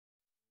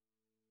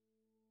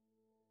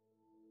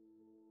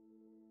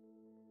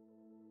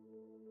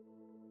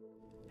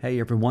Hey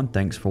everyone,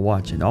 thanks for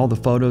watching. All the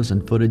photos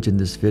and footage in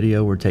this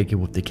video were taken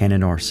with the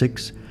Canon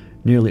R6.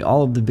 Nearly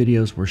all of the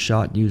videos were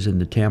shot using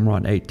the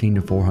Tamron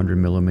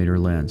 18-400mm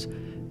lens.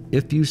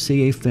 If you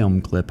see a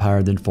film clip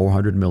higher than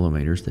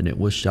 400mm, then it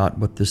was shot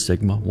with the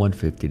Sigma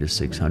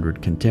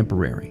 150-600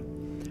 Contemporary.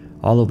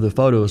 All of the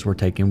photos were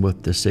taken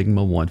with the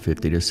Sigma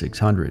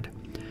 150-600.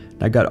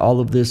 I got all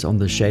of this on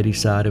the shady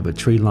side of a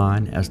tree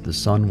line as the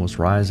sun was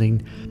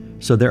rising.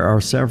 So there are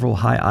several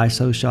high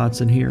ISO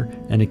shots in here,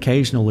 and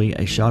occasionally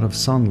a shot of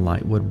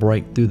sunlight would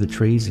break through the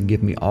trees and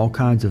give me all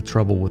kinds of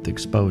trouble with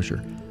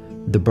exposure.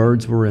 The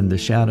birds were in the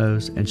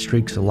shadows and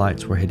streaks of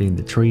lights were hitting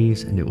the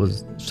trees,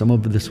 and some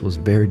of this was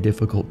very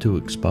difficult to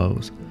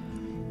expose.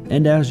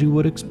 And as you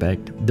would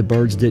expect, the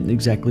birds didn't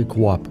exactly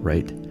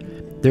cooperate.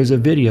 There's a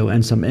video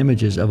and some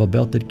images of a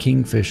belted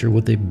kingfisher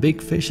with a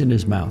big fish in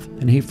his mouth,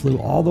 and he flew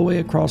all the way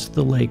across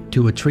the lake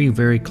to a tree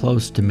very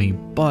close to me,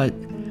 but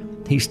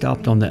he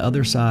stopped on the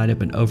other side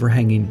of an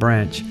overhanging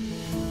branch,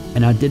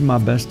 and I did my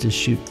best to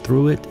shoot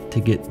through it to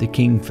get the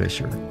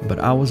kingfisher, but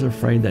I was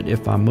afraid that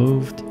if I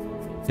moved,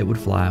 it would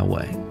fly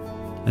away.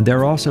 And there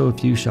are also a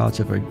few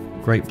shots of a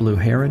great blue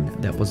heron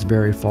that was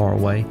very far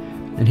away,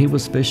 and he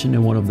was fishing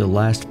in one of the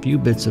last few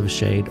bits of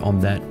shade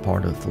on that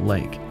part of the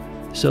lake.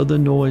 So the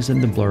noise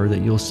and the blur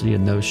that you'll see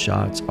in those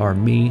shots are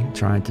me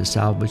trying to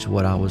salvage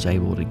what I was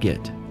able to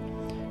get.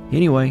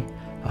 Anyway,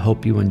 I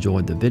hope you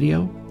enjoyed the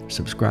video.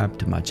 Subscribe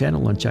to my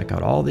channel and check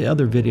out all the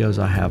other videos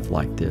I have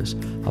like this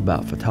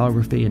about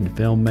photography and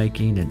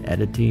filmmaking and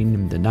editing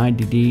and the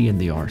 90D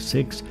and the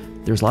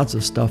R6. There's lots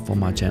of stuff on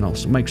my channel,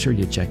 so make sure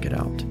you check it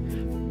out.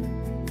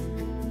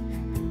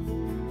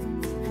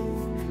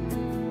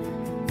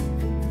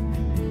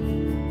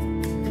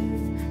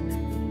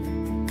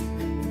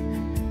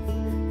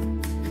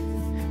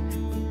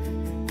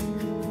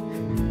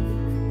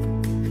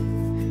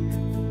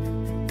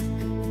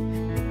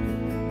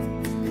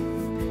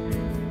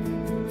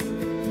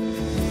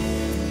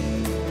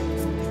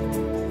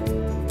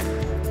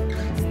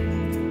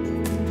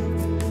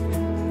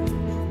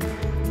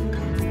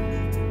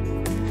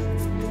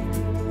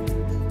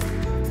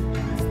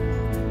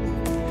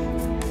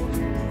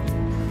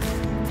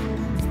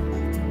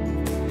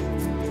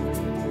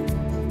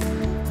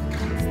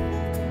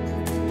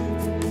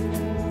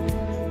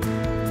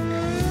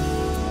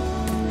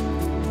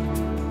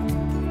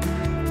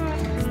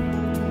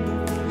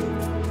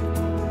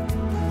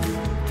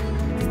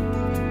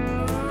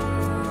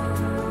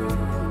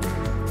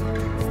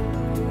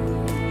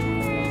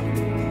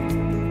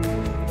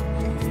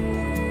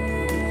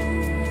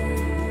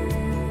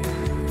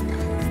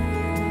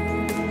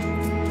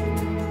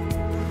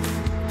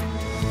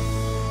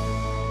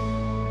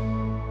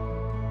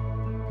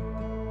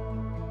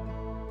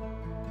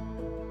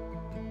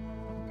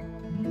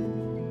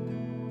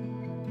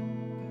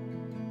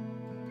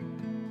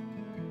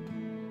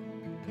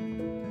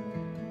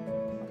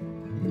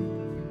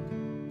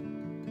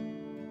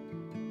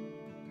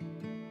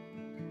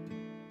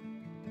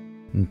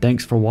 And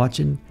thanks for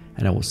watching,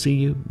 and I will see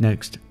you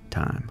next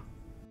time.